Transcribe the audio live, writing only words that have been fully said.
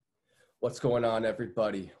What's going on,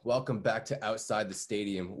 everybody? Welcome back to Outside the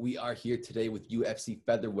Stadium. We are here today with UFC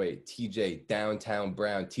featherweight TJ Downtown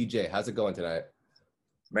Brown. TJ, how's it going tonight?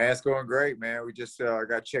 Man, it's going great, man. We just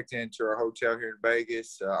got checked into our hotel here in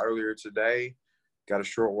Vegas earlier today. Got a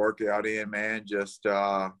short workout in, man. Just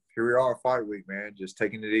here we are, fight week, man. Just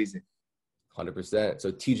taking it easy. 100%.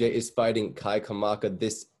 So TJ is fighting Kai Kamaka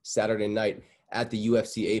this Saturday night at the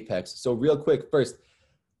UFC Apex. So real quick, first,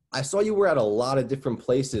 I saw you were at a lot of different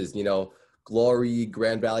places, Glory,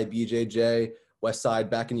 Grand Valley, BJJ, West Side,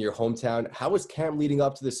 back in your hometown. How was camp leading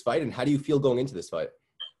up to this fight, and how do you feel going into this fight?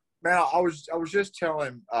 Man, I was just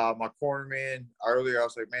telling my cornerman earlier. I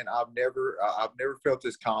was like, man, I've never felt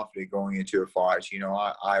this confident going into a fight.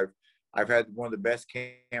 I've had one of the best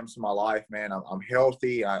camps of my life, man. I'm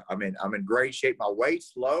healthy. I'm in great shape. My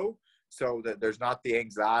weight's low, so that there's not the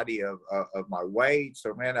anxiety of my weight.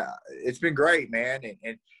 So, man, it's been great, man.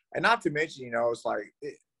 And not to mention, it's like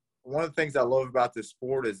one of the things I love about this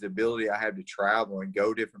sport is the ability I have to travel and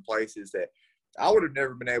go different places that I would have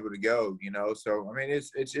never been able to go, So, I mean,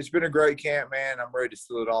 it's been a great camp, man. I'm ready to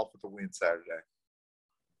seal it off with a win Saturday.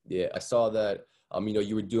 Yeah, I saw that,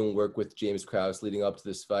 you were doing work with James Krause leading up to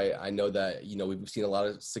this fight. I know that, we've seen a lot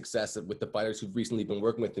of success with the fighters who've recently been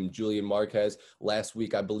working with him. Julian Marquez last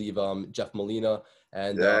week, I believe, Jeff Molina,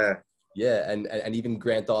 and and even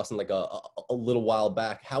Grant Dawson like a little while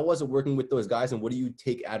back. How was it working with those guys, and what do you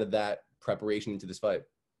take out of that preparation into this fight?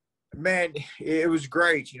 Man, it was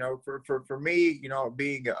great. For me,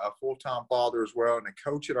 being a full-time father as well and a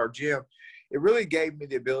coach at our gym, it really gave me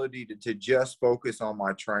the ability to just focus on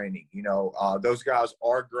my training. Those guys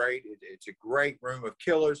are great. It's a great room of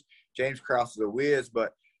killers. James Krause is a whiz,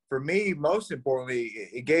 but for me, most importantly,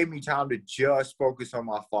 it gave me time to just focus on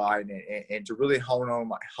my fight and to really hone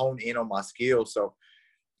in on my skills. So,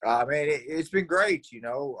 man, it's been great.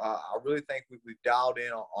 I really think we've dialed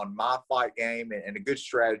in on my fight game and a good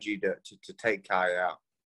strategy to take Kai out.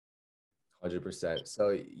 100%. So,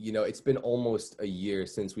 it's been almost a year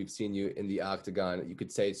since we've seen you in the octagon. You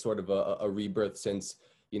could say it's sort of a rebirth since,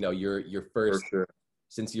 your first, For sure.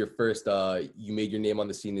 since your first, you made your name on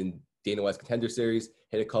the scene in Dana White's Contender Series,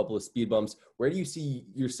 hit a couple of speed bumps. Where do you see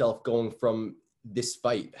yourself going from this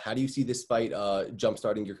fight? How do you see this fight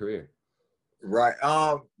jumpstarting your career? Right.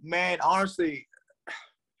 Man, honestly,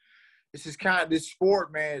 this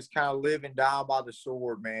sport, man, is kind of live and die by the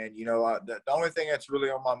sword, man. The only thing that's really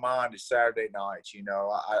on my mind is Saturday nights.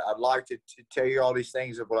 I'd like to tell you all these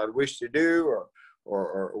things of what I wish to do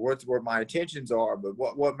or what my intentions are, but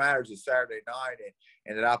what matters is Saturday night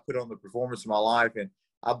and that I put on the performance of my life. And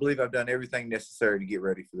I believe I've done everything necessary to get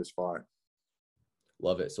ready for this fight.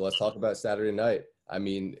 Love it. So let's talk about Saturday night. I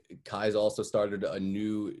mean, Kai's also started a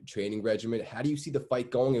new training regimen. How do you see the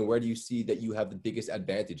fight going, and where do you see that you have the biggest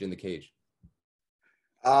advantage in the cage?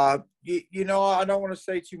 I don't want to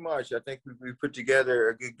say too much. I think we put together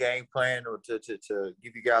a good game plan to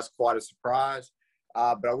give you guys quite a surprise.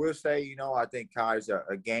 But I will say, I think Kai's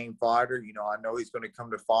a game fighter. I know he's going to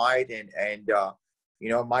come to fight, and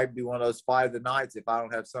it might be one of those fight of the nights if I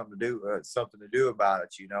don't have something to do about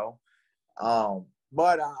it.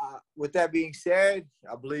 But with that being said,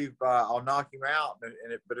 I believe I'll knock him out.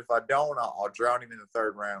 But if I don't, I'll drown him in the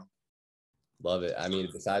third round. Love it. I mean,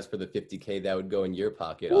 besides for the $50K that would go in your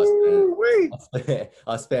pocket,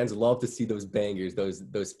 us fans love to see those bangers,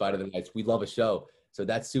 those fight of the nights. We love a show, so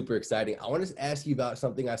that's super exciting. I want to ask you about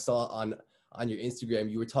something I saw on your Instagram.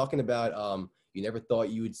 You were talking about you never thought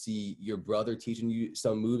you would see your brother teaching you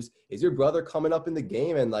some moves. Is your brother coming up in the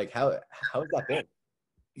game, and like how's that been?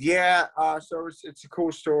 Yeah, so it's a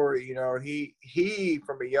cool story. He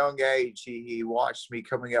from a young age he watched me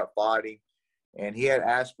coming up fighting, and he had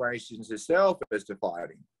aspirations himself as to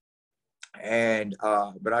fighting. And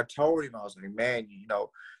but I told him, I was like, man,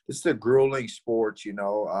 this is a grueling sport.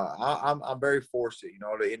 I'm very fortunate,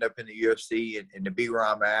 to end up in the UFC and to be where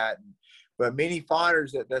I'm at. But many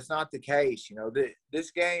fighters that's not the case.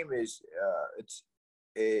 This game is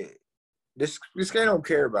this guy don't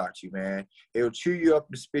care about you, man. It'll chew you up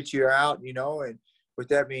and spit you out, and with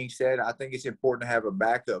that being said, I think it's important to have a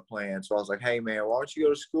backup plan. So I was like, hey, man, why don't you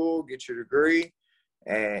go to school, get your degree,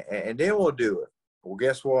 and then we'll do it. Well,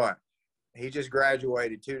 guess what? He just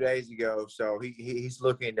graduated 2 days ago, so he's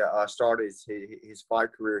looking to start his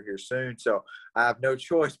fight career here soon. So I have no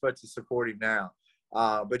choice but to support him now.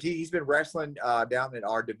 But he's been wrestling down at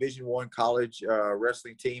our Division I college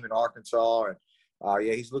wrestling team in Arkansas, and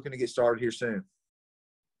he's looking to get started here soon.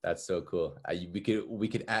 That's so cool. We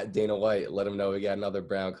could at Dana White, let him know we got another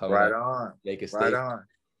Brown coming. Right on. Make a statement. Right on.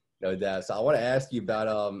 No doubt. So I want to ask you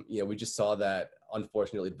about we just saw that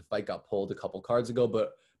unfortunately the fight got pulled a couple cards ago,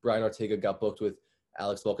 but Brian Ortega got booked with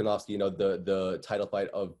Alex Volkanovski, you know, the title fight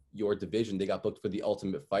of your division. They got booked for the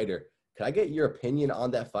Ultimate Fighter. Can I get your opinion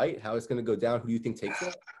on that fight? How it's going to go down? Who do you think takes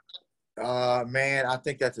it? Man, I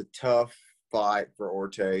think that's a tough fight for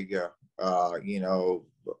Ortega. You know,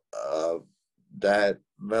 that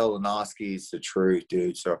Volkanovski's the truth,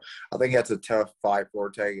 dude. So I think that's a tough fight for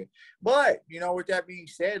Ortega. But, you know, with that being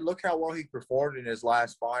said, look how well he performed in his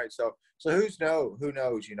last fight. So who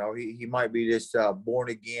knows, you know, he might be this born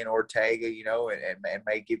again Ortega, you know, and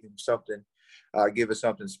may give him something, give us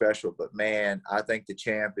something special. But man, I think the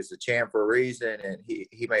champ is the champ for a reason, and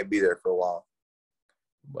he may be there for a while.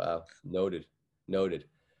 Wow. Noted.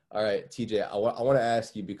 All right, TJ, I want to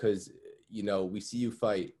ask you, because, you know, we see you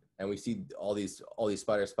fight and we see all these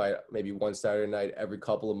fighters fight maybe one Saturday night every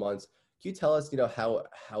couple of months. Can you tell us, you know,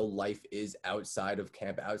 how life is outside of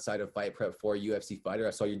camp, outside of fight prep for a UFC fighter?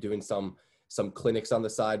 I saw you're doing some clinics on the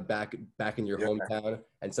side back in your hometown,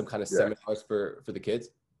 and some kind of seminars for the kids.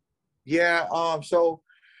 Yeah.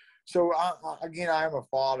 So again, I am a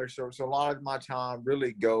father, so a lot of my time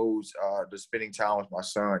really goes to spending time with my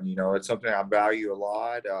son. You know, it's something I value a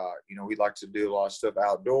lot. You know, we like to do a lot of stuff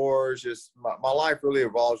outdoors. Just my life really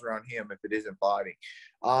revolves around him if it isn't fighting.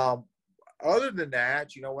 Other than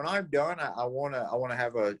that, you know, when I'm done, I wanna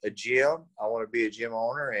have a gym. I want to be a gym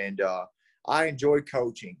owner, and I enjoy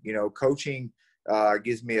coaching. You know, coaching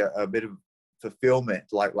gives me a bit of fulfillment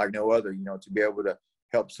like no other. You know, to be able to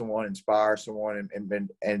help someone, inspire someone,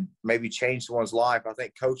 and maybe change someone's life. I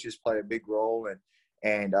think coaches play a big role.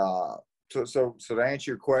 And so to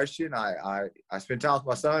answer your question, I spend time with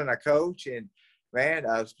my son and I coach, and man,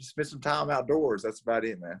 I spent some time outdoors. That's about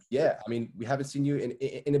it, man. Yeah, I mean, we haven't seen you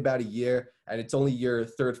in about a year, and it's only your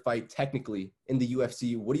third fight technically in the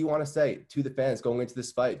UFC. What do you want to say to the fans going into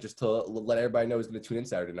this fight, just to let everybody know who's going to tune in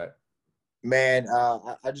Saturday night? Man,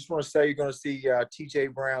 I just want to say you're going to see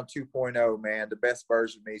TJ Brown 2.0, man. The best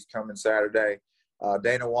version of me is coming Saturday.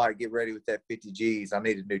 Dana White, get ready with that 50 G's. I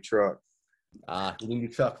need a new truck. You need a new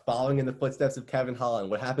truck, following in the footsteps of Kevin Holland.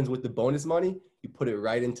 What happens with the bonus money? You put it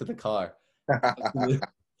right into the car.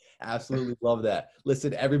 Absolutely love that.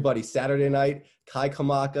 Listen, everybody, Saturday night, Kai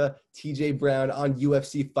Kamaka, TJ Brown on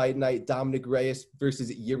UFC Fight Night, Dominick Reyes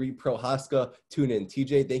versus Yuri Prochazka. Tune in.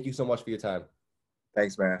 TJ, thank you so much for your time.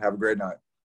 Thanks, man. Have a great night.